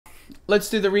let's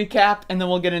do the recap, and then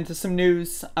we'll get into some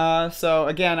news. So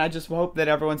again, I just hope that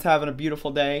everyone's having a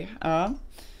beautiful day. I'm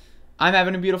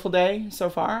having a beautiful day so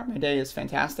far. My day is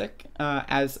fantastic.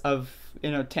 As of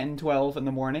 10, 12 in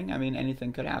the morning. I mean,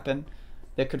 anything could happen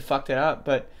that could fuck it up,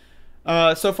 but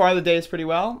so far the day is pretty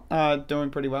well, doing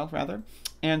pretty well rather.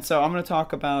 And so I'm going to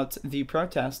talk about the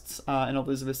protests in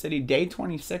Elizabeth City, day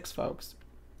 26, folks.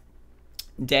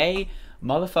 Day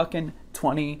motherfucking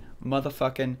 20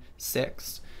 motherfucking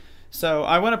 6. So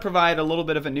I want to provide a little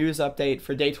bit of a news update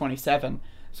for day 27.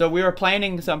 So we were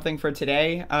planning something for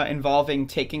today involving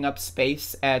taking up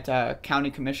space at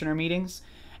county commissioner meetings,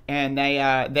 and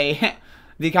they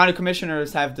the county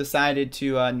commissioners have decided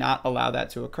to not allow that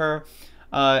to occur,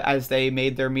 as they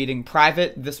made their meeting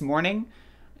private this morning.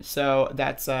 So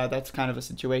that's kind of a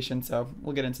situation. So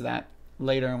we'll get into that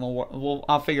later, and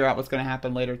I'll figure out what's going to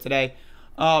happen later today.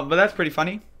 But that's pretty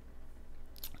funny.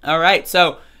 All right,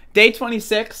 so day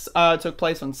 26 took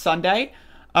place on Sunday.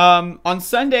 On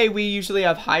Sunday, we usually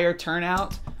have higher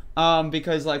turnout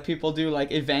because like people do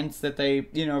like events that they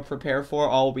prepare for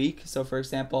all week. So for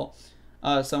example,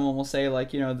 someone will say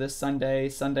like this Sunday,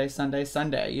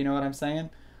 Sunday. You know what I'm saying?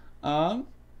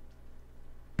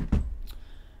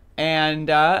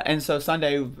 And so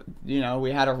Sunday,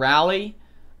 we had a rally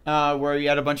where you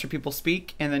had a bunch of people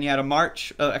speak, and then you had a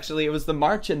march. Actually, it was the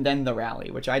march and then the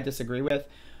rally, which I disagree with.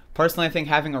 Personally, I think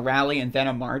having a rally and then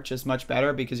a march is much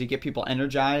better because you get people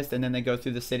energized, and then they go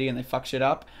through the city and they fuck shit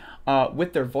up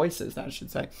with their voices, I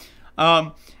should say.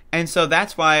 And so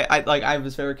that's why I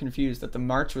was very confused that the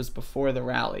march was before the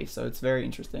rally. So it's very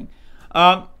interesting.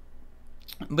 But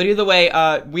either way,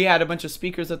 we had a bunch of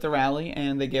speakers at the rally,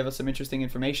 and they gave us some interesting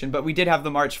information. But we did have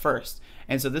the march first.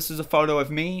 And so this is a photo of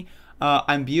me.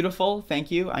 I'm beautiful.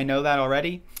 Thank you. I know that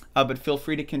already. But feel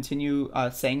free to continue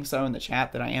saying so in the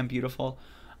chat that I am beautiful.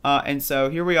 And so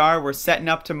here we are. We're setting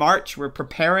up to march. We're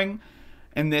preparing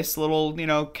in this little,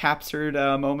 captured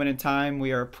moment in time.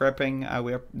 We are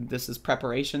prepping. This is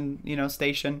preparation,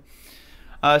 station.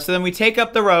 So then we take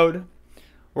up the road.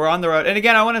 We're on the road. And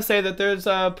again, I want to say that there's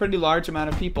a pretty large amount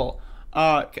of people,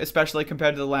 especially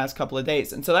compared to the last couple of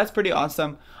days. And so that's pretty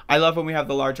awesome. I love when we have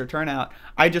the larger turnout.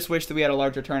 I just wish that we had a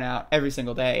larger turnout every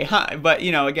single day. But,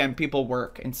 again, people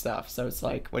work and stuff. So it's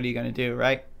like, what are you going to do,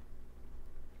 right?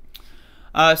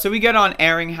 So we get on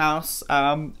Airing House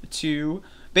to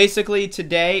basically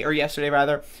today, or yesterday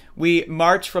rather, we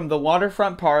march from the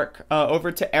Waterfront Park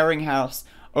over to Airing House,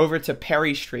 over to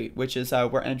Perry Street, which is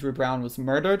where Andrew Brown was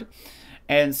murdered.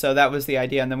 And so that was the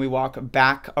idea. And then we walk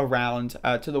back around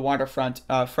to the waterfront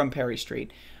from Perry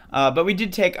Street. But we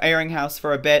did take Airing House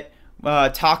for a bit.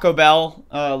 Taco Bell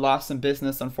lost some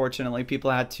business, unfortunately.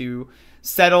 People had to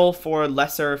settle for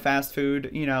lesser fast food,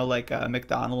 like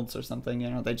McDonald's or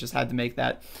something. They just had to make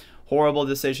that horrible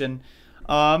decision.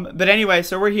 But anyway,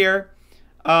 so we're here.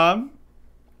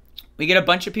 We get a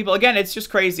bunch of people. Again, it's just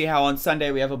crazy how on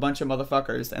Sunday we have a bunch of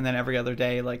motherfuckers, and then every other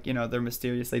day, like, they're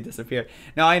mysteriously disappeared.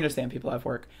 Now, I understand people have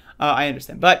work. I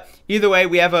understand. But either way,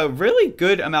 we have a really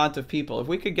good amount of people. If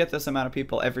we could get this amount of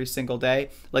people every single day,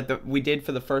 like we did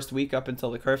for the first week up until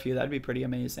the curfew, that'd be pretty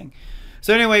amazing.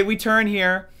 So anyway, we turn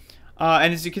here.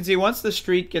 And as you can see, once the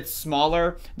street gets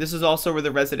smaller, this is also where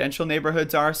the residential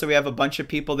neighborhoods are. So we have a bunch of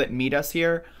people that meet us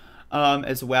here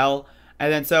as well.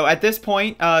 And then so at this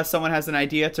point, someone has an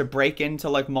idea to break into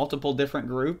like multiple different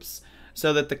groups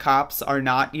so that the cops are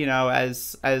not,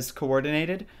 as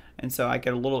coordinated. And so I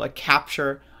get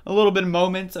capture a little bit of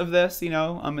moments of this.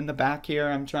 I'm in the back here.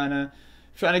 I'm trying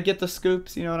to get the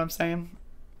scoops. You know what I'm saying?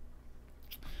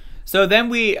 So then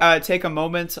we take a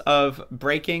moment of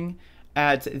breaking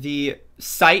at the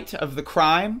site of the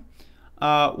crime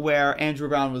where Andrew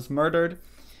Brown was murdered.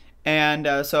 And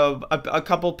so a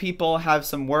couple people have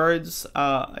some words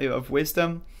of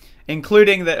wisdom,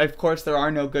 including that, of course, there are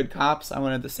no good cops. I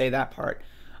wanted to say that part.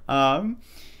 I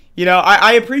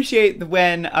appreciate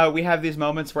when we have these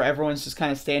moments where everyone's just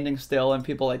kind of standing still and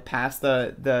people like pass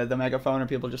the megaphone or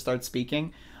people just start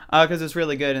speaking, because it's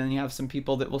really good. And then you have some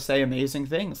people that will say amazing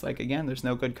things. Like, again, there's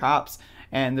no good cops.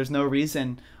 And there's no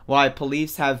reason why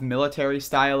police have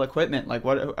military-style equipment. Like,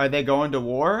 what are they going to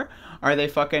war? Are they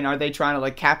trying to,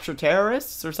 like, capture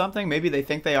terrorists or something? Maybe they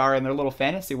think they are in their little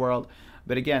fantasy world.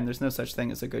 But again, there's no such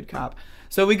thing as a good cop.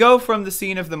 So we go from the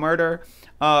scene of the murder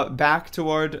back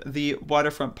toward the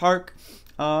Waterfront Park.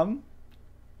 And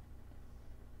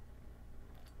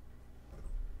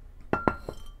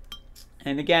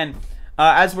again,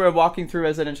 as we're walking through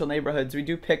residential neighborhoods, we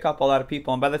do pick up a lot of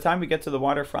people. And by the time we get to the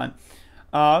waterfront,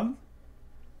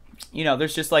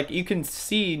 there's just like, you can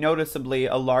see noticeably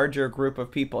a larger group of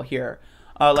people here.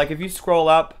 Like if you scroll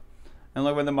up and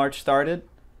look when the march started,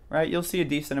 right? You'll see a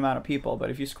decent amount of people, but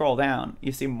if you scroll down,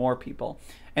 you see more people.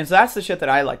 And so that's the shit that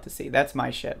I like to see. That's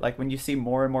my shit. Like when you see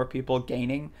more and more people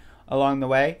gaining along the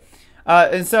way.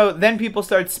 And so then people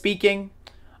start speaking.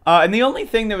 And the only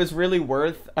thing that was really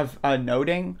worth of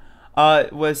noting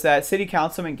was that City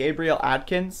Councilman Gabriel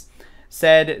Adkins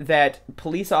said that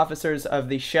police officers of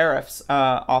the sheriff's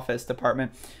office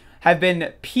department have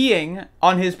been peeing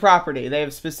on his property. They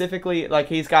have specifically, like,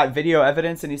 he's got video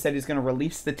evidence, and he said he's going to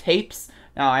release the tapes.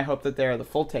 Now, I hope that they're the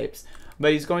full tapes,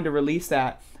 but he's going to release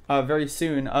that very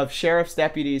soon, of sheriff's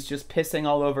deputies just pissing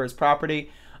all over his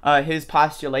property. His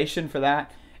postulation for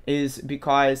that is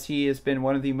because he has been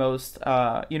one of the most,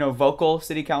 vocal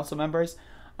city council members,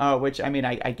 which, I mean,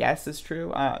 I guess is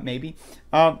true, maybe.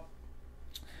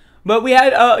 But we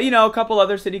had, a couple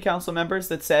other city council members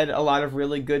that said a lot of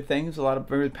really good things, a lot of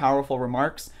very powerful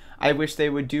remarks. I wish they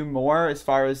would do more as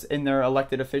far as in their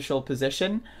elected official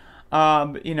position.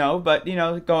 But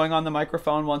going on the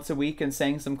microphone once a week and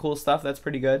saying some cool stuff, that's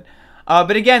pretty good.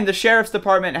 But again, the sheriff's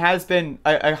department has been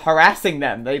harassing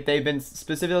them. They've been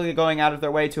specifically going out of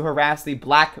their way to harass the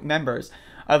black members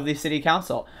of the city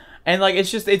council. And like,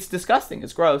 it's disgusting.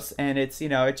 It's gross. And it's,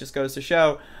 it just goes to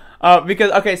show.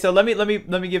 Because, okay, so let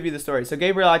me give you the story. So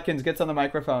Gabriel Atkins gets on the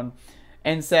microphone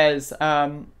and says,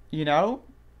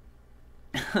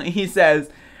 he says,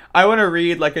 I want to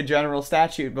read like a general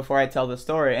statute before I tell the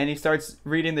story. And he starts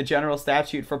reading the general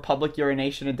statute for public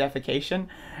urination and defecation.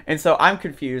 And so I'm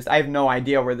confused. I have no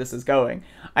idea where this is going.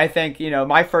 I think,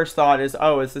 my first thought is,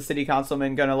 is the city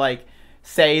councilman going to like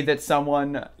say that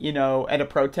someone, at a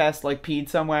protest like peed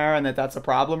somewhere and that's a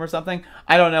problem or something?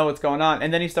 I don't know what's going on.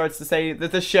 And then he starts to say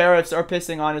that the sheriffs are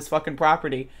pissing on his fucking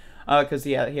property. Because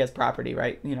he has property,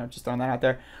 right? Just throwing that out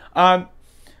there.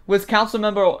 Was council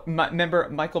member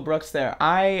Michael Brooks there?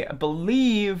 I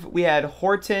believe we had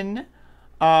Horton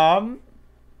and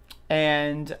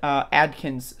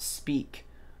Adkins speak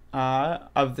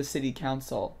of the city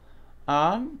council.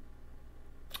 We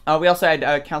also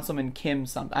had Councilman Kim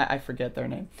something. I forget their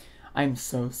name. I'm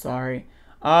so sorry.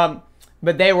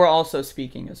 But they were also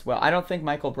speaking as well. I don't think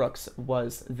Michael Brooks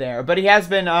was there, but he has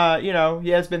been, he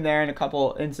has been there in a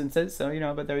couple instances.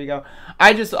 So, but there you go.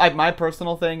 My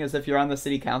personal thing is if you're on the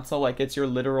city council, like it's your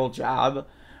literal job,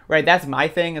 right? That's my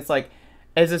thing. It's like,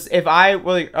 if I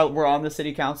were on the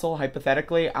city council,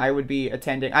 hypothetically, I would be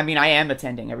attending. I mean, I am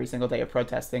attending every single day of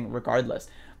protesting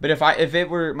regardless. But if it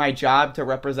were my job to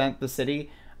represent the city,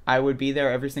 I would be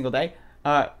there every single day.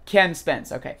 Ken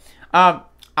Spence. Okay.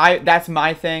 That's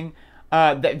my thing.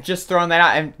 Just throwing that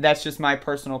out, and that's just my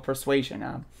personal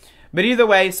persuasion. But either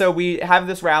way, so we have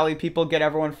this rally, people get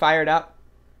everyone fired up,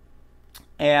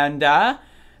 and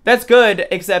that's good,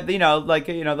 except,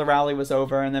 the rally was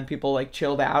over, and then people, like,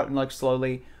 chilled out and, like,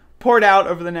 slowly poured out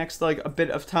over the next, like, a bit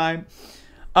of time.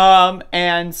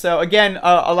 And so, again,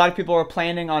 a lot of people are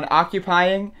planning on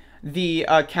occupying the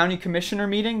county commissioner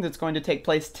meeting that's going to take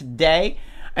place today.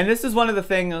 And this is one of the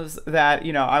things that,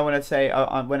 I want to say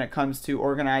when it comes to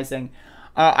organizing.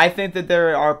 I think that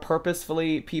there are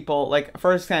purposefully people, like,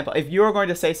 for example, if you are going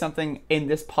to say something in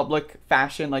this public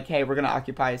fashion, like, hey, we're going to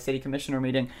occupy a city commissioner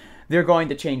meeting, they're going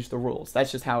to change the rules.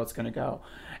 That's just how it's going to go.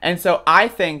 And so I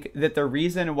think that the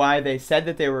reason why they said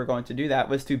that they were going to do that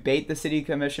was to bait the city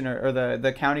commissioner or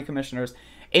the county commissioners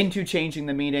into changing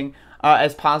the meeting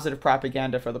as positive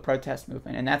propaganda for the protest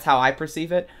movement. And that's how I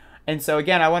perceive it. And so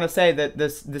again, I want to say that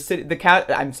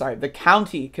the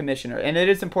county commissioner, and it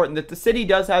is important that the city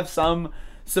does have some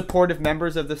supportive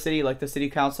members of the city, like the city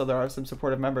council, there are some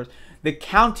supportive members. The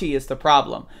county is the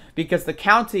problem because the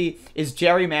county is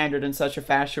gerrymandered in such a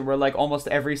fashion where like almost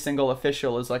every single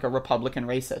official is like a Republican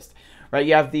racist, right?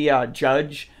 You have the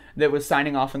judge that was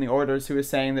signing off on the orders who was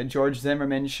saying that George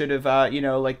Zimmerman should have,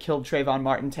 killed Trayvon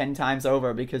Martin 10 times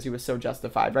over because he was so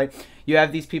justified, right? You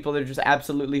have these people that are just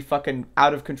absolutely fucking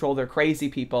out of control. They're crazy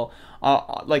people,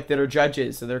 that are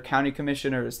judges, so they're county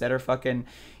commissioners that are fucking,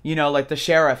 like the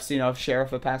sheriffs,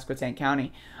 sheriff of Pasquotank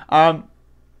County.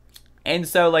 And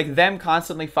so, like, them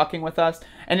constantly fucking with us.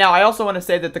 And now I also want to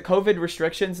say that the COVID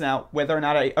restrictions, now, whether or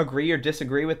not I agree or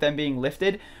disagree with them being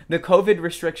lifted, the COVID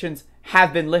restrictions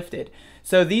have been lifted.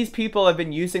 So these people have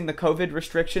been using the COVID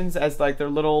restrictions as, like, their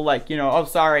little, like, oh,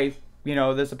 sorry,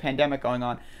 there's a pandemic going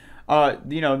on.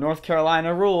 North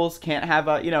Carolina rules, can't have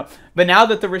a, But now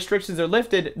that the restrictions are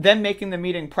lifted, them making the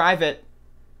meeting private,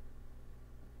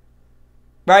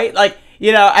 right? Like,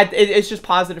 it's just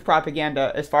positive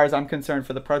propaganda as far as I'm concerned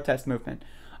for the protest movement,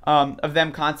 of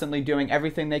them constantly doing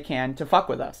everything they can to fuck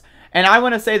with us. And I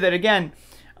want to say that, again,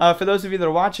 for those of you that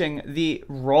are watching, the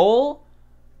role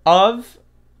of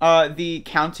the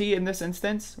county in this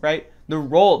instance, right?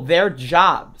 Their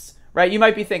jobs, right? You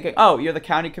might be thinking, oh, you're the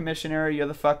county commissioner, you're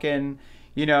the fucking,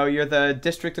 you're the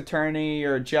district attorney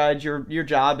or judge. Your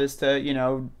job is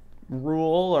to,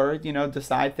 rule or,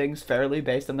 decide things fairly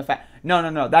based on the fact.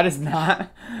 No. That is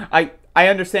not, I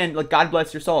understand, like, God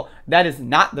bless your soul. That is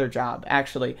not their job,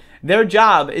 actually. Their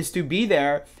job is to be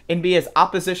there and be as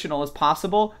oppositional as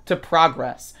possible to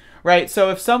progress, right? So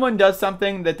if someone does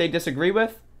something that they disagree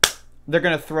with, they're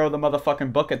going to throw the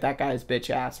motherfucking book at that guy's bitch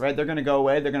ass, right? They're going to go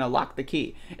away. They're going to lock the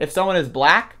key. If someone is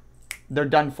black, they're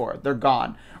done for. They're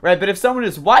gone, right? But if someone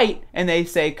is white and they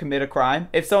say commit a crime,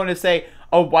 if someone is, say,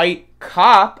 a white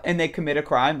cop and they commit a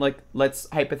crime, like let's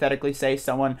hypothetically say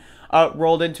someone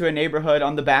rolled into a neighborhood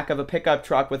on the back of a pickup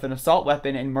truck with an assault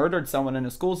weapon and murdered someone in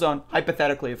a school zone.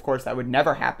 Hypothetically, of course, that would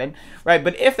never happen, right?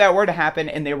 But if that were to happen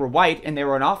and they were white and they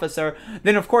were an officer,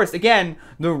 then of course, again,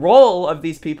 the role of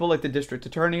these people, like the district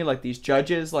attorney, like these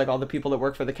judges, like all the people that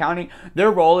work for the county,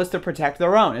 their role is to protect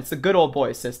their own. It's the good old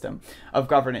boy system of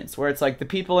governance where it's like the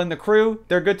people in the crew,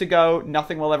 they're good to go.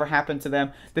 Nothing will ever happen to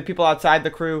them. The people outside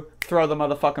the crew, throw the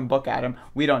motherfucking book at them.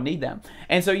 We don't need them.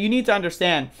 And so you need to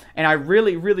understand, and I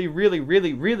really,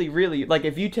 like,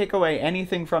 if you take away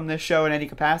anything from this show in any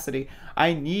capacity,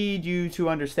 I need you to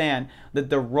understand that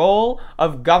the role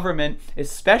of government,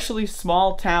 especially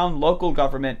small town local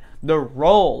government, the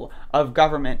role of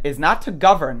government is not to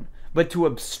govern, but to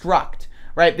obstruct.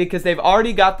 Right? Because they've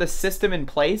already got the system in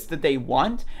place that they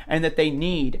want and that they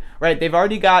need, right? They've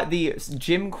already got the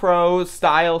Jim Crow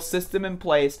style system in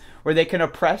place where they can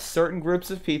oppress certain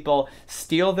groups of people,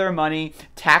 steal their money,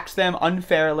 tax them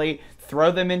unfairly, throw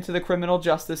them into the criminal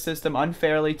justice system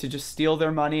unfairly to just steal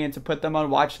their money and to put them on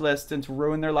watch lists and to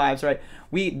ruin their lives, right?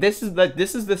 This is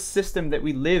the system that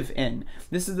we live in.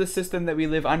 This is the system that we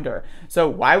live under. So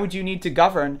why would you need to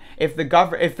govern if the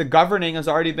governing has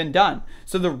already been done?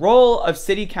 So the role of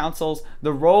city councils,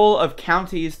 the role of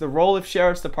counties, the role of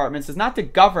sheriff's departments is not to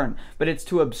govern, but it's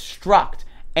to obstruct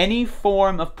any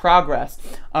form of progress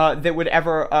that would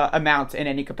ever amount in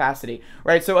any capacity,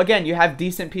 right? So again, you have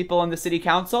decent people in the city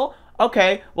council.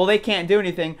 Okay, well, they can't do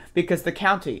anything because the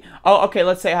county. Oh, okay,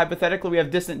 let's say hypothetically we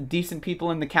have decent people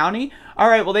in the county. All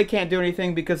right, well, they can't do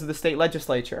anything because of the state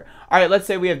legislature. All right, let's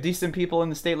say we have decent people in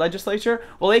the state legislature.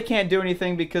 Well, they can't do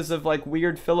anything because of, like,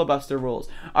 weird filibuster rules.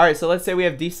 All right, so let's say we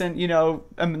have decent,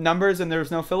 numbers and there's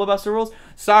no filibuster rules.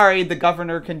 Sorry, the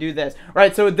governor can do this.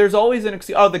 Right, so there's always an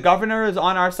excuse. Oh, the governor is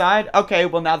on our side? Okay,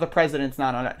 well, now the president's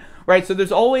not on it. Right, so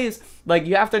there's always, like,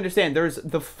 you have to understand, there's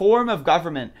the form of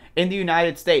government in the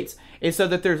United States is so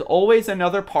that there's always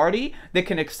another party that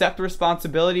can accept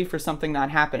responsibility for something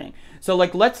not happening. So,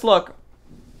 like, let's look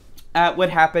at what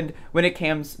happened when it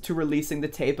comes to releasing the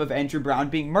tape of Andrew Brown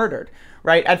being murdered,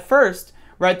 right? At first,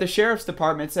 right, the sheriff's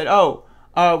department said, oh,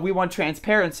 we want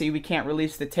transparency. We can't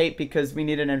release the tape because we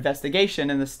need an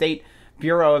investigation, and the state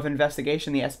Bureau of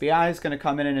Investigation, the SBI, is going to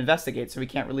come in and investigate, so we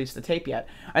can't release the tape yet.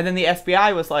 And then the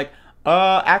SBI was like,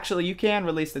 actually, you can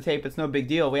release the tape. It's no big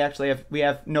deal. We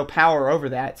have no power over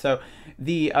that. So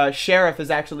the sheriff is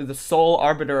actually the sole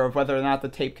arbiter of whether or not the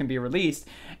tape can be released.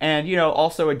 And,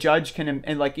 also a judge can,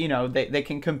 and like, they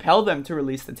can compel them to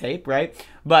release the tape, right?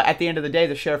 But at the end of the day,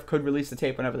 the sheriff could release the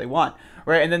tape whenever they want,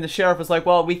 right? And then the sheriff was like,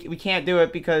 well, we can't do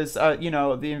it because,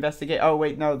 the investigate. Oh,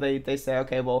 wait, no, they say,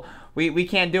 okay, well, we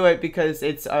can't do it because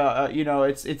it's,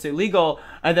 it's illegal.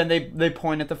 And then they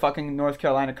point at the fucking North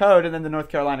Carolina code, and then the North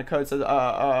Carolina code says,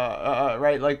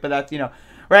 right, like, but that's,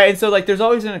 right, and so, like, there's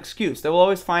always an excuse. They will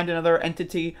always find another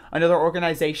entity, another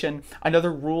organization,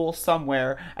 another rule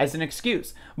somewhere as an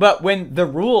excuse. But when the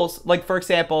rules, like, for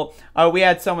example, we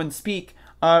had someone speak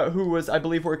who was, I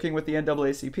believe, working with the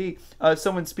NAACP,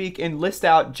 someone speak and list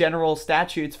out general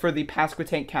statutes for the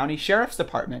Pasquotank County Sheriff's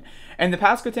Department. And the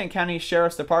Pasquotank County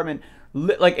Sheriff's Department,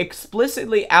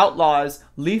 explicitly outlaws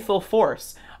lethal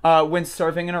force when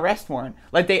serving an arrest warrant.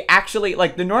 Like, they actually,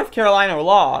 like, the North Carolina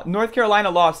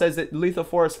law says that lethal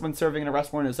force when serving an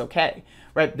arrest warrant is okay,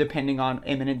 right? Depending on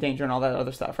imminent danger and all that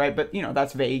other stuff, right? But,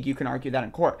 that's vague. You can argue that in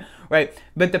court, right?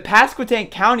 But the Pasquotank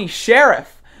County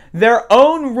Sheriff, their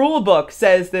own rule book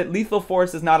says that lethal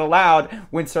force is not allowed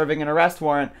when serving an arrest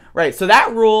warrant, right? So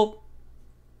that rule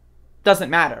doesn't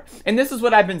matter. And this is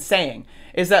what I've been saying,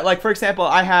 is that, like, for example,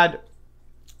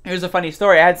 here's a funny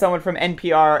story. I had someone from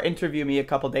NPR interview me a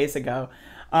couple days ago,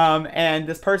 and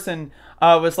this person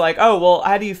was like, oh, well,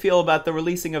 how do you feel about the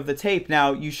releasing of the tape?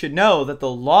 Now, you should know that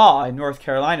the law in North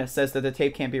Carolina says that the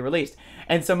tape can't be released.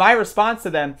 And so my response to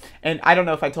them, and I don't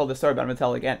know if I told this story, but I'm going to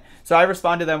tell it again. So I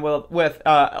responded to them with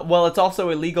well, it's also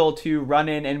illegal to run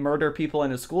in and murder people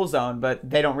in a school zone, but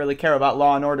they don't really care about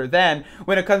law and order then.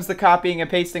 When it comes to copying and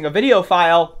pasting a video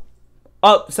file,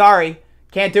 oh, sorry,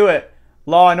 can't do it.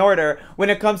 law and order. When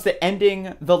it comes to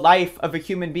ending the life of a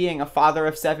human being, a father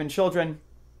of 7 children,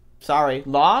 sorry,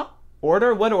 law?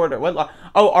 Order? What order? What law?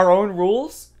 Oh, our own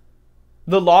rules?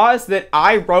 The laws that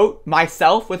I wrote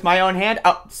myself with my own hand?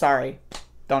 Oh, sorry.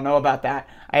 Don't know about that.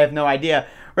 I have no idea.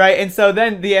 Right? And so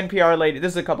then the NPR lady,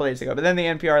 this is a couple days ago, but then the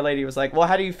NPR lady was like, well,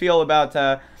 how do you feel about,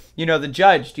 the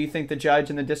judge? Do you think the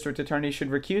judge and the district attorney should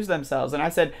recuse themselves? And I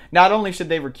said, not only should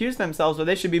they recuse themselves, but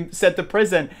they should be sent to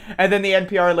prison. And then the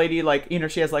NPR lady, like,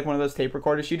 she has like one of those tape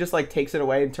recorders. She just like takes it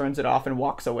away and turns it off and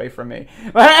walks away from me.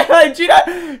 I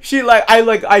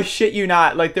shit you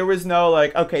not. Like, there was no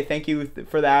like, okay, thank you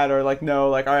for that. Or like, no,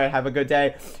 like, all right, have a good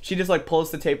day. She just like pulls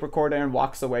the tape recorder and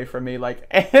walks away from me. Like,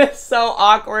 it's so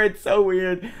awkward. So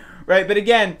weird. Right. But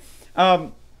again,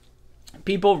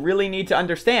 people really need to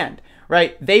understand.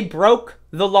 Right? They broke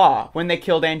the law when they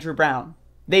killed Andrew Brown.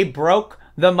 They broke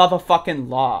the motherfucking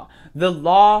law. The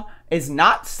law is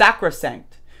not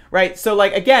sacrosanct. Right? So,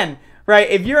 like, again, right,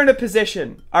 if you're in a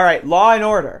position, all right, law and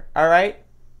order, all right?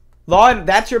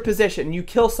 That's your position. You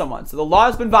kill someone. So the law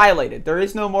has been violated. There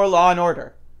is no more law and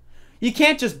order. You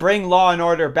can't just bring law and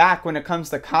order back when it comes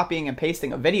to copying and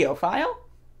pasting a video file.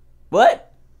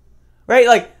 What? Right?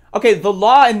 Like, okay, the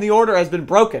law and the order has been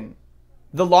broken.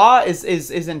 The law is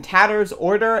in tatters.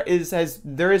 Order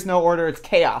there is no order. It's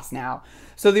chaos now.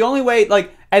 So the only way,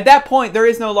 like, at that point, there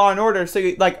is no law and order. So,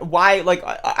 why, like,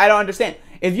 I don't understand.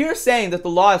 If you're saying that the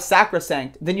law is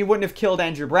sacrosanct, then you wouldn't have killed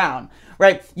Andrew Brown,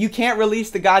 right? You can't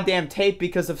release the goddamn tape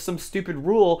because of some stupid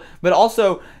rule, but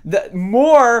also the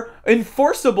more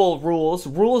enforceable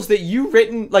rules that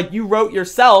you wrote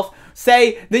yourself,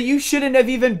 say that you shouldn't have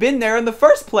even been there in the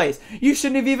first place. You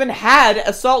shouldn't have even had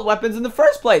assault weapons in the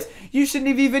first place. You shouldn't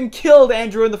have even killed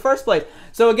Andrew in the first place.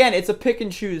 So again, it's a pick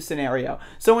and choose scenario.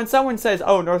 So when someone says,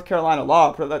 oh, North Carolina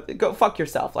law, go fuck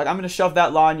yourself. Like, I'm going to shove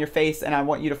that law in your face and I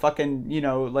want you to fucking,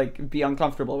 be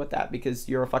uncomfortable with that because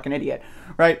you're a fucking idiot,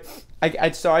 right?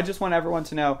 So I just want everyone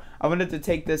to know, I wanted to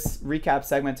take this recap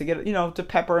segment to get, to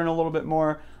pepper in a little bit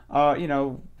more,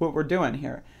 what we're doing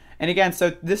here. And again, so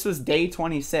this was day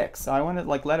 26. So I want to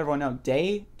let everyone know,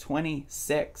 day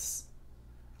 26.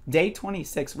 Day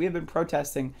 26. We have been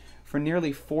protesting for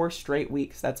nearly 4 straight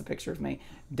weeks. That's a picture of me.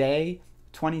 Day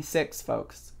 26,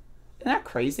 folks. Isn't that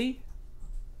crazy?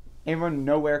 And we're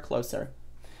nowhere closer.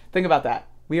 Think about that.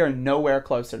 We are nowhere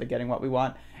closer to getting what we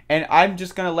want. And I'm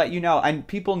just going to let you know, and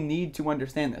people need to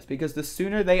understand this, because the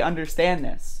sooner they understand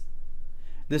this,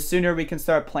 the sooner we can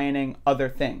start planning other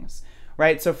things,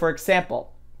 right? So for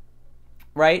example,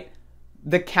 right,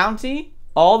 the county,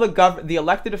 all the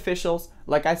elected officials,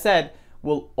 like I said,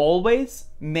 will always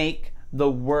make the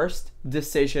worst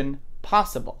decision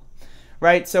possible,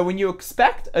 right? So when you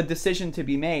expect a decision to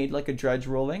be made, like a judge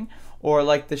ruling, or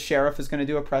like the sheriff is going to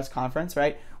do a press conference,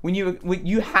 right? When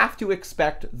you have to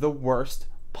expect the worst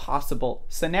possible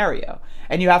scenario,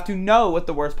 and you have to know what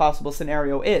the worst possible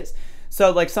scenario is.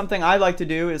 So like something I like to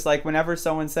do is like whenever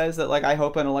someone says that like I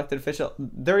hope an elected official,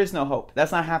 there is no hope.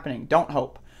 That's not happening. Don't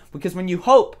hope. Because when you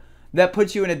hope, that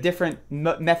puts you in a different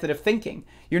method of thinking.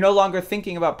 You're no longer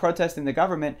thinking about protesting the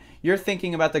government. You're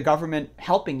thinking about the government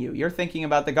helping you. You're thinking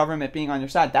about the government being on your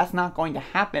side. That's not going to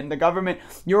happen.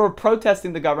 You're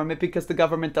protesting the government because the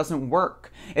government doesn't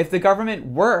work. If the government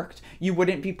worked, you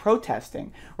wouldn't be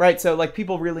protesting, right? So like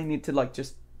people really need to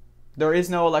there is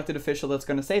no elected official that's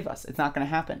going to save us. It's not going to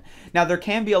happen. Now there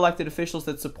can be elected officials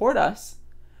that support us,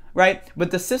 right?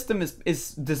 But the system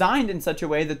is designed in such a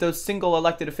way that those single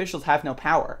elected officials have no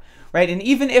power, right? And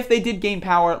even if they did gain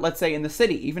power, let's say in the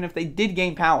city, even if they did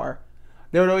gain power,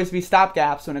 there would always be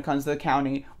stopgaps when it comes to the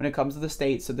county, when it comes to the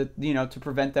state, so that, to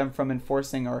prevent them from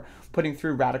enforcing or putting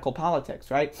through radical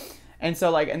politics, right? And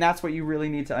so and that's what you really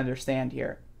need to understand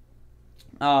here.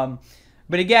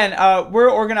 But again, we're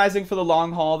organizing for the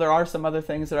long haul. There are some other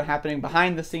things that are happening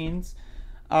behind the scenes.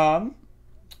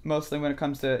 Mostly when it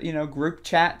comes to, group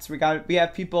chats. We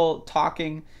have people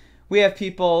talking. We have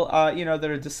people, that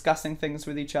are discussing things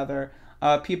with each other.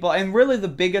 And really the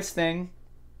biggest thing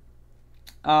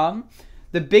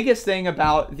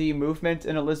about the movement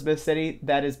in Elizabeth City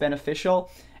that is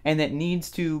beneficial and that needs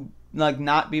to,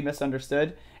 not be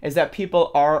misunderstood is that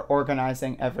people are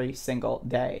organizing every single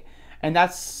day. And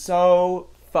that's so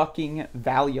fucking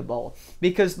valuable.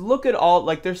 Because look at all,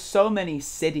 there's so many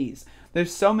cities.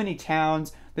 There's so many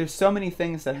towns. There's so many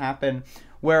things that happen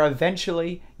where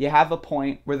eventually you have a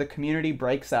point where the community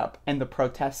breaks up and the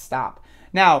protests stop.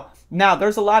 Now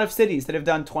there's a lot of cities that have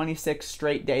done 26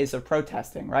 straight days of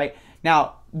protesting, right?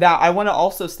 Now I want to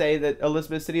also say that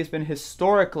Elizabeth City has been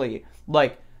historically,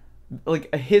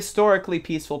 historically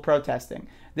peaceful protesting.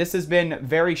 This has been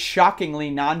very shockingly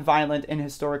nonviolent and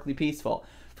historically peaceful.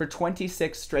 for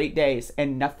 26 straight days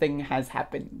and nothing has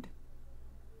happened.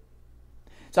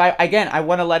 So I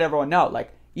want to let everyone know,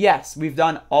 like, yes, we've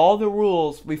done all the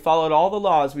rules, we followed all the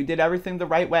laws, we did everything the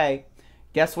right way.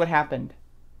 Guess what happened?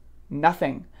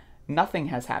 Nothing. Nothing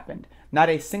has happened. Not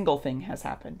a single thing has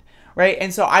happened, right?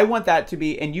 And so I want that to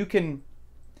be, and you can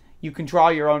draw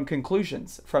your own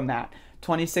conclusions from that.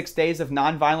 26 days of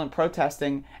nonviolent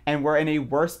protesting, and we're in a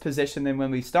worse position than when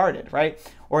we started, right?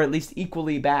 Or at least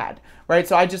equally bad, right?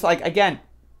 So I just like, again,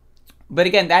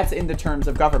 that's in the terms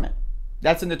of government.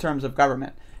 That's in the terms of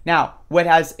government. Now, what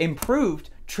has improved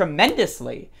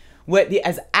tremendously, what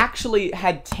has actually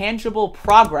had tangible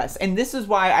progress, and this is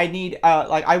why I need,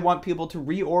 I want people to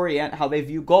reorient how they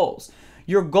view goals.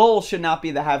 Your goal should not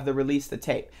be to have the release the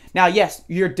tape. Now, yes,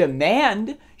 your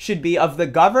demand should be of the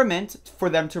government for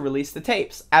them to release the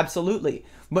tapes. Absolutely.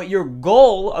 But your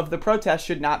goal of the protest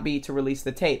should not be to release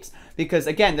the tapes. Because,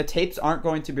 again, the tapes aren't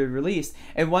going to be released.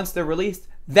 And once they're released,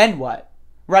 then what?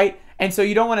 Right? And so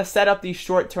you don't want to set up these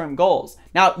short-term goals.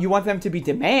 Now, you want them to be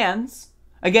demands.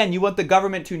 Again, you want the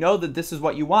government to know that this is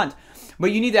what you want.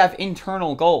 But you need to have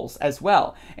internal goals as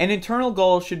well. And internal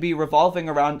goals should be revolving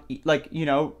around, like, you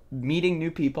know, meeting new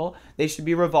people. They should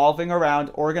be revolving around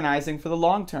organizing for the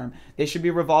long term. They should be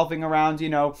revolving around, you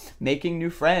know, making new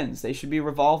friends. They should be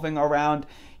revolving around,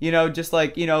 you know, just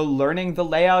like, you know, learning the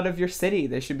layout of your city.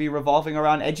 They should be revolving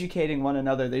around educating one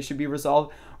another. They should be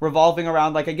revolving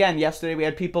around, like, again, yesterday we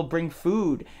had people bring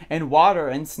food and water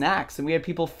and snacks, and we had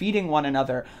people feeding one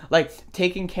another, like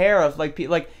taking care of, like,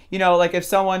 you know, like if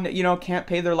someone, you know, can't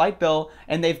pay their light bill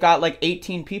and they've got like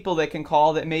 18 people that can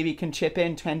call that maybe can chip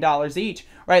in $10 each,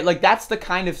 right? Like that's the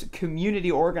kind of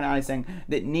community organizing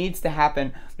that needs to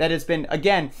happen, that has been,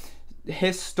 again,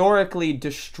 historically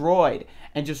destroyed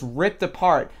and just ripped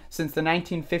apart since the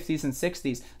 1950s and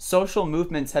 60s. Social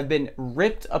movements have been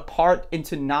ripped apart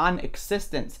into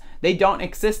non-existence. They don't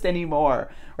exist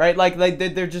anymore, right? Like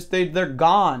they're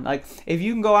gone. Like if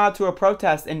you can go out to a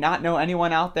protest and not know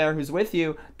anyone out there who's with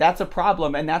you, that's a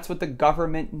problem, and that's what the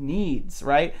government needs,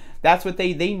 right? That's what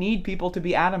they need, people to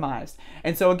be atomized.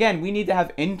 And so again, we need to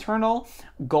have internal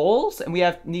goals, and we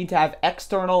need to have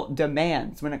external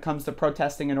demands when it comes to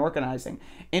protesting and organizing.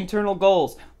 Internal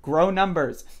goals: grow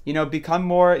numbers, you know, become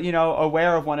more, you know,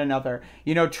 aware of one another,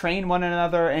 you know, train one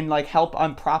another and like help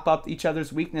prop up each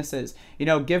other's weaknesses, you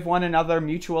know, give one another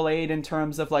mutual aid in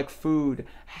terms of like food,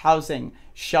 housing,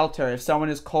 shelter. If someone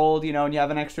is cold, you know, and you have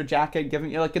an extra jacket, give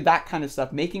them, you know, like that kind of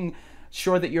stuff. Making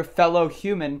sure that your fellow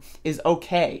human is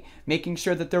okay, making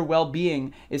sure that their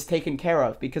well-being is taken care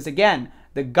of, because again,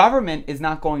 the government is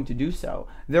not going to do so.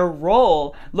 Their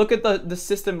role, look at the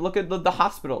system, look at the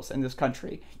hospitals in this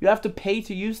country. You have to pay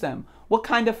to use them. What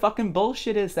kind of fucking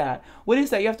bullshit is that? What is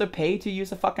that? You have to pay to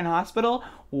use a fucking hospital?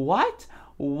 What?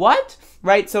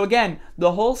 Right? So again,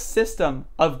 the whole system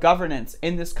of governance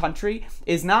in this country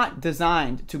is not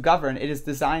designed to govern. It is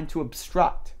designed to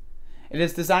obstruct. It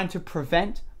is designed to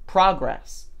prevent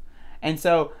progress. And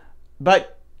so,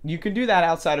 but you can do that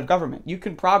outside of government. You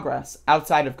can progress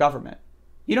outside of government.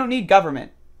 You don't need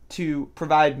government to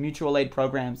provide mutual aid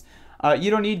programs. You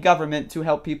don't need government to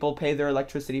help people pay their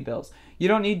electricity bills. You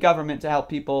don't need government to help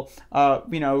people,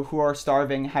 you know, who are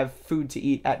starving have food to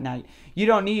eat at night. You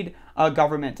don't need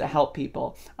government to help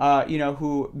people, you know,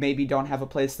 who maybe don't have a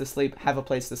place to sleep, have a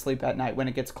place to sleep at night when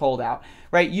it gets cold out,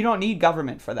 right? You don't need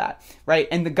government for that, right?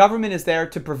 And the government is there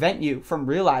to prevent you from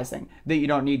realizing that you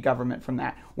don't need government from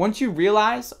that. Once you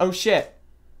realize, oh shit,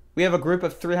 we have a group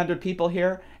of 300 people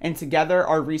here, and together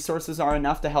our resources are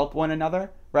enough to help one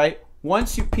another, right?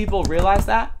 Once people realize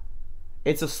that,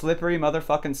 it's a slippery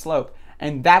motherfucking slope.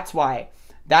 And that's why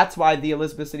the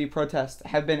Elizabeth City protests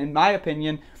have been, in my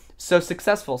opinion, so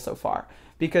successful so far.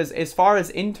 Because as far as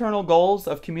internal goals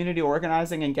of community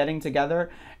organizing and getting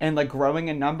together and like growing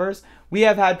in numbers, we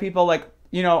have had people like,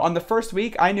 you know, on the first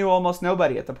week, I knew almost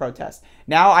nobody at the protest.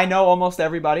 Now I know almost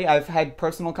everybody. I've had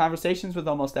personal conversations with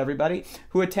almost everybody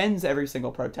who attends every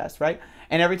single protest, right?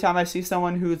 And every time I see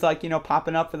someone who's like, you know,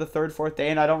 popping up for the third, fourth day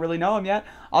and I don't really know them yet,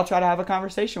 I'll try to have a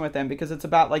conversation with them, because it's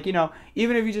about like, you know,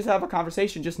 even if you just have a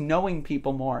conversation, just knowing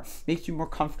people more makes you more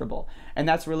comfortable. And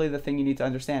that's really the thing you need to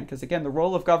understand, because again, the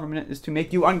role of government is to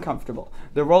make you uncomfortable.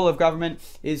 The role of government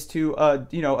is to,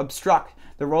 you know, obstruct.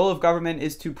 The role of government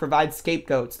is to provide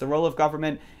scapegoats. The role of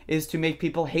government is to make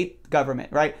people hate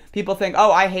government, right? People think,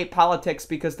 oh, I hate politics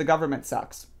because the government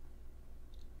sucks.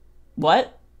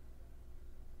 What?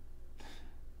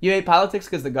 You hate politics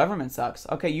because the government sucks.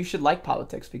 Okay, you should like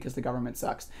politics because the government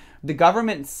sucks. The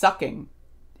government sucking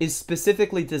is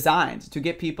specifically designed to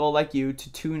get people like you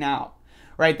to tune out,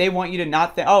 right? They want you to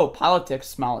not think, oh,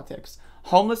 politics, smolitics.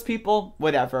 Homeless people,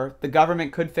 whatever. The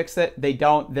government could fix it. They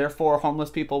don't. Therefore, homeless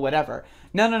people, whatever.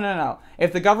 No, no, no, no.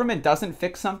 If the government doesn't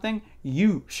fix something,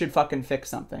 you should fucking fix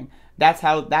something. That's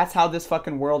how this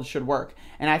fucking world should work.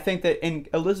 And I think that in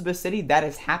Elizabeth City, that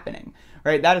is happening,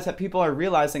 right? That is that people are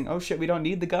realizing, oh shit, we don't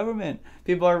need the government.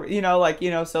 People are,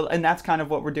 so, and that's kind of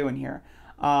what we're doing here.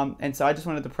 And so I just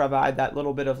wanted to provide that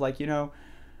little bit of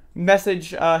message,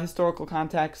 historical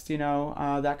context,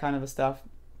 that kind of stuff.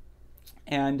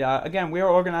 And again, we are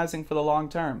organizing for the long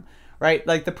term, right?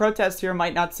 Like the protests here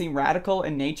might not seem radical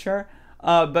in nature,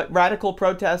 but radical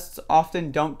protests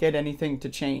often don't get anything to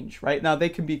change, right? Now, they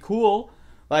can be cool,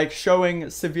 like showing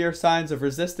severe signs of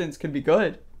resistance can be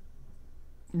good,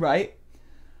 right?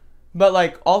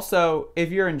 But also,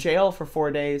 if you're in jail for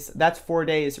 4 days, that's 4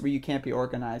 days where you can't be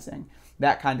organizing,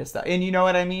 that kind of stuff. And you know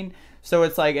what I mean? So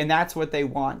it's and that's what they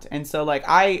want. And so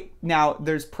now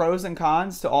there's pros and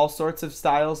cons to all sorts of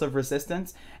styles of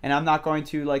resistance. And I'm not going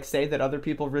to say that other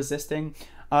people resisting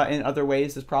in other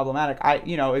ways is problematic.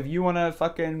 If you want to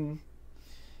fucking,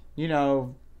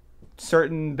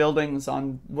 certain buildings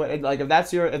on if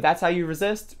that's how you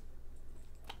resist,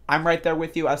 I'm right there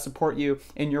with you. I support you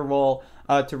in your role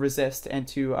to resist and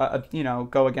to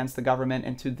go against the government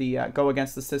and to go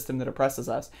against the system that oppresses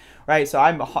us, right? So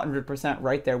I'm 100%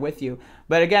 right there with you.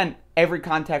 But again, every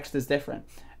context is different.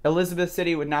 Elizabeth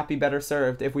City would not be better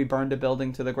served if we burned a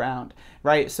building to the ground,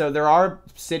 right? So there are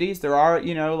cities, there are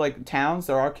towns,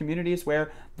 there are communities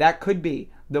where that could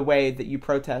be the way that you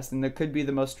protest, and that could be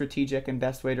the most strategic and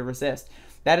best way to resist.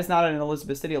 That is not in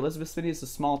Elizabeth City. Elizabeth City is a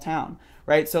small town,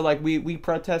 right? So we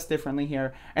protest differently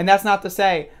here. And that's not to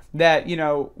say that,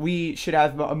 we should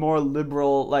have a more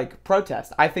liberal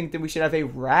protest. I think that we should have a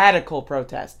radical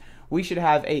protest. We should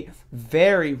have a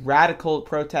very radical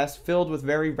protest filled with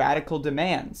very radical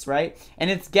demands, right? And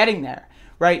it's getting there,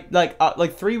 right?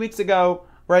 3 weeks ago,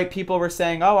 right, people were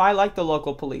saying, oh, I like the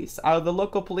local police. The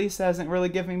local police hasn't really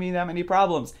given me that many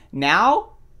problems.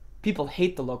 Now, people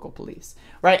hate the local police,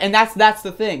 right? And that's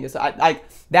the thing, is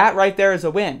that right there is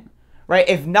a win, right?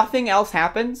 If nothing else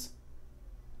happens,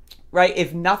 right?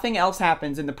 If nothing else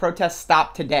happens and the protests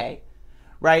stop today,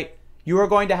 right? You are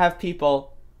going to have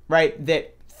people, right,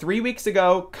 that 3 weeks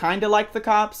ago kind of liked the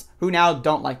cops who now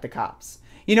don't like the cops.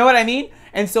 You know what I mean?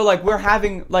 And so we're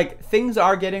having things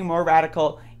are getting more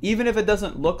radical. Even if it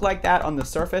doesn't look like that on the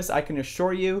surface, I can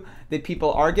assure you that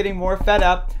people are getting more fed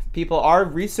up. People are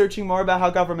researching more about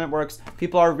how government works.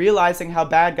 People are realizing how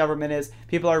bad government is.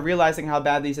 People are realizing how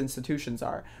bad these institutions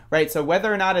are, right? So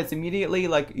whether or not it's immediately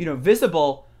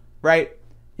visible, right?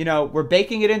 We're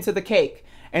baking it into the cake.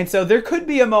 And so there could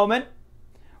be a moment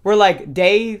where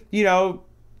day,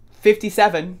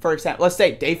 57, for example, let's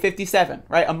say day 57,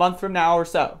 right? A month from now or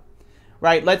so,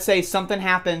 right? Let's say something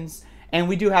happens and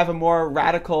we do have a more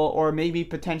radical or maybe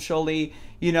potentially,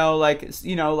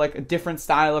 a different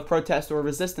style of protest or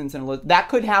resistance. And that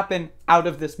could happen out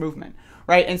of this movement,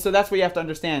 right? And so that's what you have to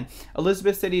understand.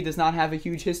 Elizabeth City does not have a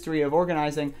huge history of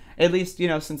organizing, at least,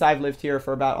 since I've lived here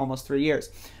for about almost 3 years,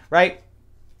 right?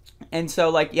 And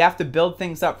so you have to build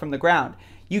things up from the ground.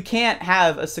 You can't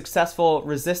have a successful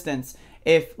resistance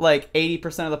if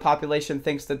 80% of the population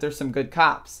thinks that there's some good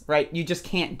cops, right? You just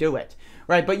can't do it,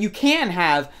 right? But you can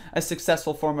have a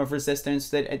successful form of resistance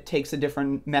that it takes a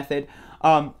different method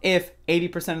if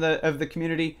 80% of the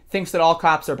community thinks that all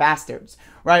cops are bastards,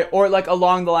 right? Or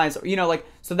along the lines,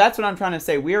 so that's what I'm trying to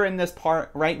say. We're in this part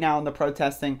right now in the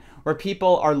protesting where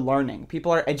people are learning,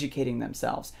 people are educating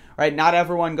themselves, right? Not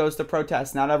everyone goes to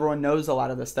protest. Not everyone knows a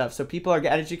lot of this stuff. So people are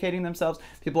educating themselves.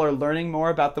 People are learning more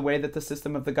about the way that the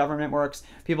system of the government works.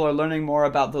 People are learning more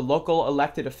about the local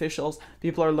elected officials.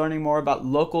 People are learning more about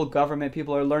local government.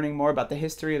 People are learning more about the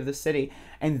history of the city.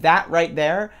 And that right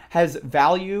there has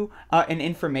value and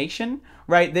information,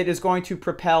 right, that is going to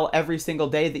propel every single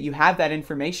day that you have that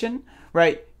information,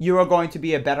 right? You are going to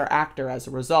be a better actor as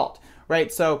a result,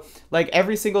 right? So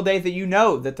every single day that you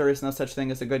know that there is no such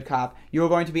thing as a good cop, you are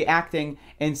going to be acting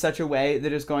in such a way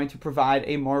that is going to provide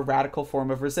a more radical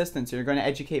form of resistance. You're going to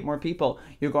educate more people.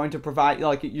 You're going to provide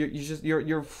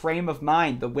your frame of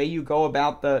mind, the way you go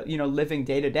about the living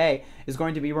day to day is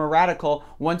going to be more radical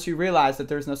once you realize that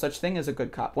there's no such thing as a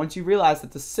good cop. Once you realize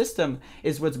that the system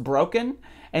is what's broken,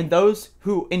 and those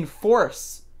who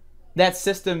enforce that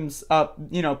system's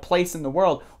place in the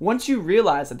world, once you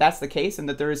realize that that's the case and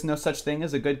that there is no such thing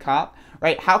as a good cop,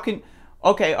 right? How can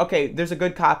okay, there's a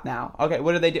good cop now. Okay,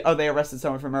 what did they do? Oh, they arrested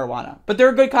someone for marijuana, but they're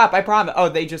a good cop, I promise. Oh,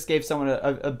 they just gave someone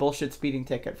a bullshit speeding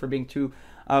ticket for being 2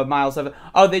 miles of it.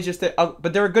 Oh, they just did, oh,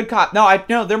 but they're a good cop.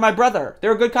 No, they're my brother.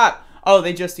 They're a good cop. Oh,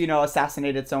 they just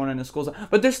assassinated someone in a school zone,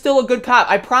 but they're still a good cop,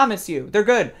 I promise you. They're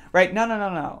good, right?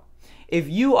 No. If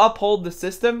you uphold the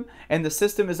system and the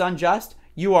system is unjust,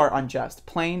 you are unjust.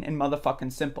 Plain and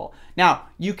motherfucking simple. Now,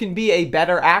 you can be a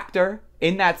better actor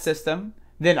in that system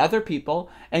than other people.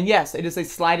 And yes, it is a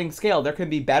sliding scale. There can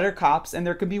be better cops and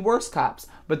there can be worse cops.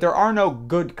 But there are no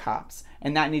good cops.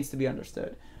 And that needs to be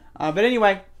understood. But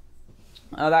anyway,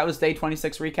 that was day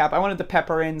 26 recap. I wanted to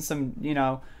pepper in some,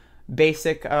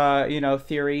 basic,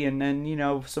 theory and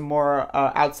then, some more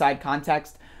outside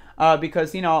context.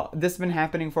 Because, this has been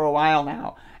happening for a while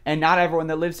now. And not everyone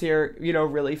that lives here,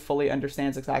 really fully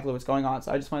understands exactly what's going on.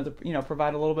 So I just wanted to,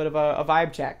 provide a little bit of a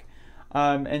vibe check.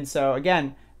 And so,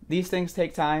 again, these things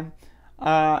take time.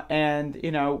 And,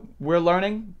 we're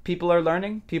learning. People are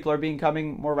learning. People are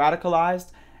becoming more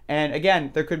radicalized. And, again,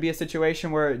 there could be a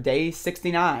situation where day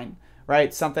 69,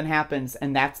 right, something happens.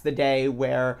 And that's the day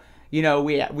where, we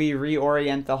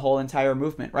reorient the whole entire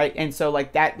movement, right? And so,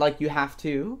 you have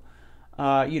to,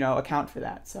 account for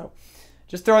that. So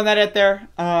just throwing that out there,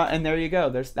 and there you go.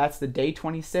 That's the day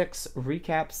 26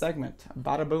 recap segment.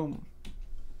 Bada boom.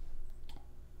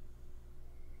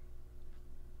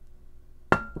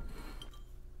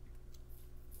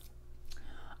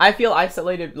 I feel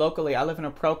isolated locally. I live in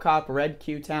a pro-cop red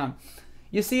Q town.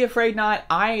 You see, Afraid Not,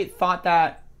 I thought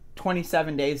that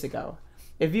 27 days ago.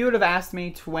 If you would have asked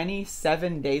me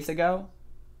 27 days ago,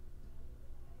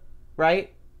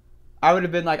 right, I would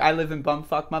have been like, I live in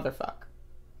bumfuck motherfuck.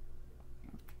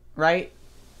 Right?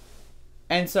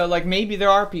 And so, maybe there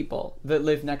are people that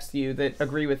live next to you that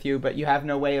agree with you, but you have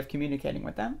no way of communicating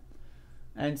with them.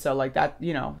 And so, that,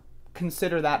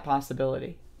 consider that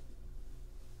possibility.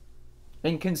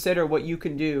 And consider what you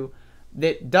can do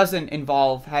that doesn't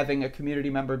involve having a community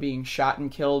member being shot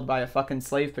and killed by a fucking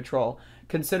slave patrol.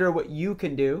 Consider what you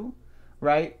can do,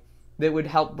 right, that would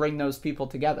help bring those people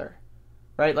together.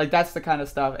 Right? That's the kind of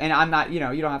stuff. And I'm not, you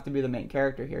don't have to be the main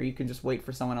character here. You can just wait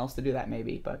for someone else to do that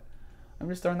maybe. But I'm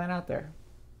just throwing that out there.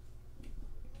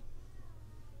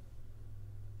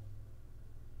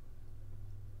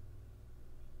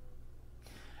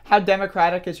 How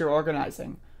democratic is your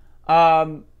organizing?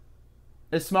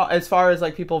 As far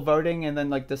as people voting and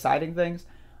then deciding things,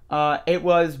 it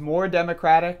was more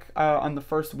democratic on the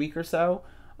first week or so.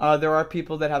 There are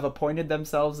people that have appointed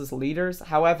themselves as leaders.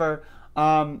 However,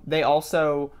 they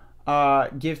also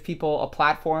give people a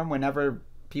platform whenever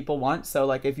people want.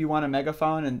 So if you want a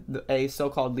megaphone and a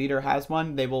so-called leader has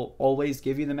one, they will always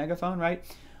give you the megaphone, right?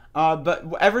 But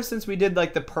ever since we did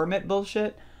the permit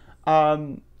bullshit,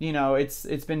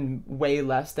 it's been way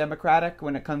less democratic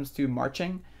when it comes to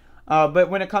marching. But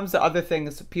when it comes to other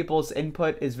things, people's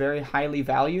input is very highly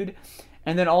valued.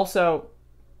 And then also,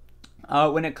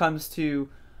 when it comes to,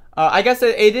 I guess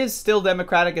it is still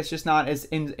democratic. It's just not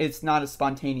it's not as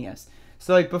spontaneous.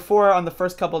 So before, on the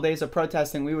first couple of days of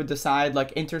protesting, we would decide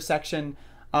intersection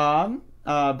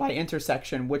by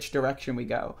intersection which direction we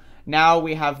go. Now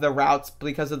we have the routes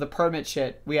because of the permit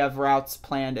shit. We have routes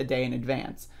planned a day in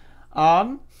advance.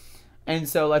 And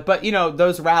so but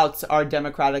those routes are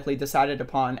democratically decided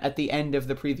upon at the end of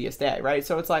the previous day, right?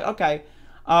 So it's okay.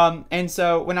 And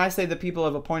so when I say the people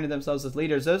have appointed themselves as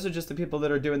leaders, those are just the people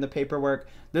that are doing the paperwork.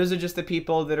 Those are just the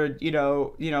people that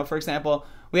are, for example,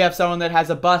 we have someone that has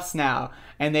a bus now,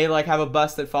 and they have a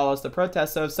bus that follows the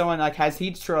protest. So if someone has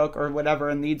heat stroke or whatever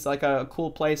and needs a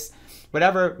cool place,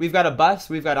 whatever, we've got a bus,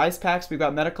 we've got ice packs, we've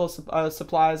got medical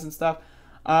supplies and stuff.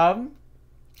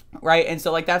 Right. And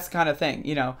so that's the kind of thing,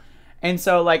 And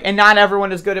so, and not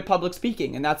everyone is good at public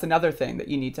speaking. And that's another thing that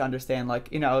you need to understand.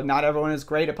 Not everyone is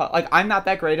great at, I'm not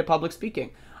that great at public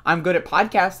speaking. I'm good at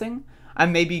podcasting.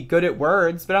 I'm maybe good at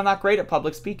words, but I'm not great at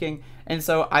public speaking. And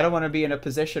so I don't want to be in a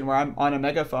position where I'm on a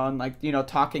megaphone,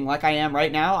 talking like I am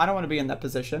right now. I don't want to be in that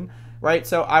position, right?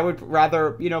 So I would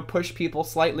rather, push people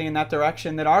slightly in that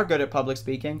direction that are good at public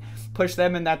speaking, push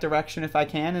them in that direction if I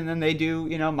can. And then they do,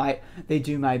 they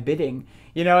do my bidding.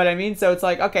 You know what I mean? So it's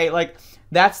okay,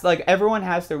 that's everyone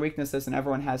has their weaknesses and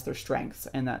everyone has their strengths.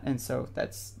 And so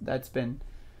that's been,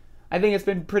 I think it's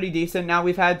been pretty decent. Now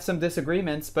we've had some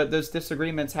disagreements, but those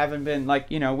disagreements haven't been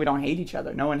we don't hate each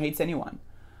other. No one hates anyone.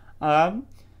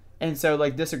 And so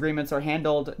disagreements are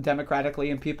handled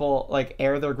democratically and people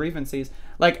air their grievances,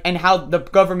 and how the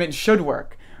government should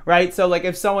work. Right? So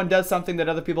if someone does something that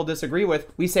other people disagree with,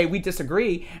 we say we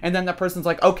disagree. And then the person's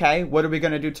okay, what are we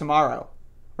going to do tomorrow?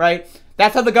 Right?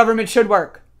 That's how the government should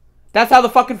work. That's how the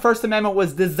fucking First Amendment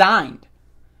was designed.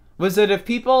 Was that if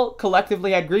people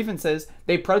collectively had grievances,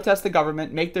 they protest the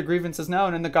government, make their grievances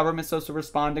known, and the government's supposed to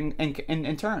respond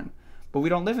in turn. But we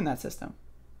don't live in that system.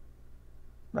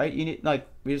 Right?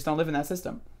 We just don't live in that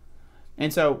system.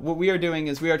 And so what we are doing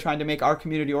is we are trying to make our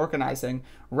community organizing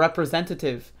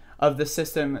representative of the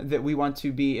system that we want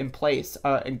to be in place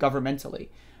governmentally.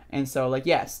 And so, like,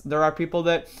 yes, there are people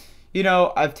that,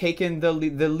 have taken the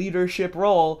leadership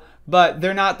role, but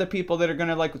they're not the people that are going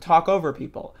to, like, talk over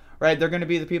people, right? They're going to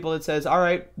be the people that says, all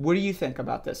right, what do you think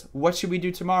about this? What should we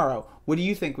do tomorrow? What do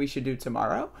you think we should do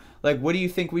tomorrow? Like, what do you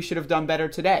think we should have done better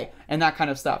today? And that kind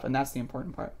of stuff. And that's the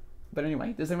important part. But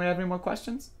anyway, does anyone have any more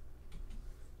questions?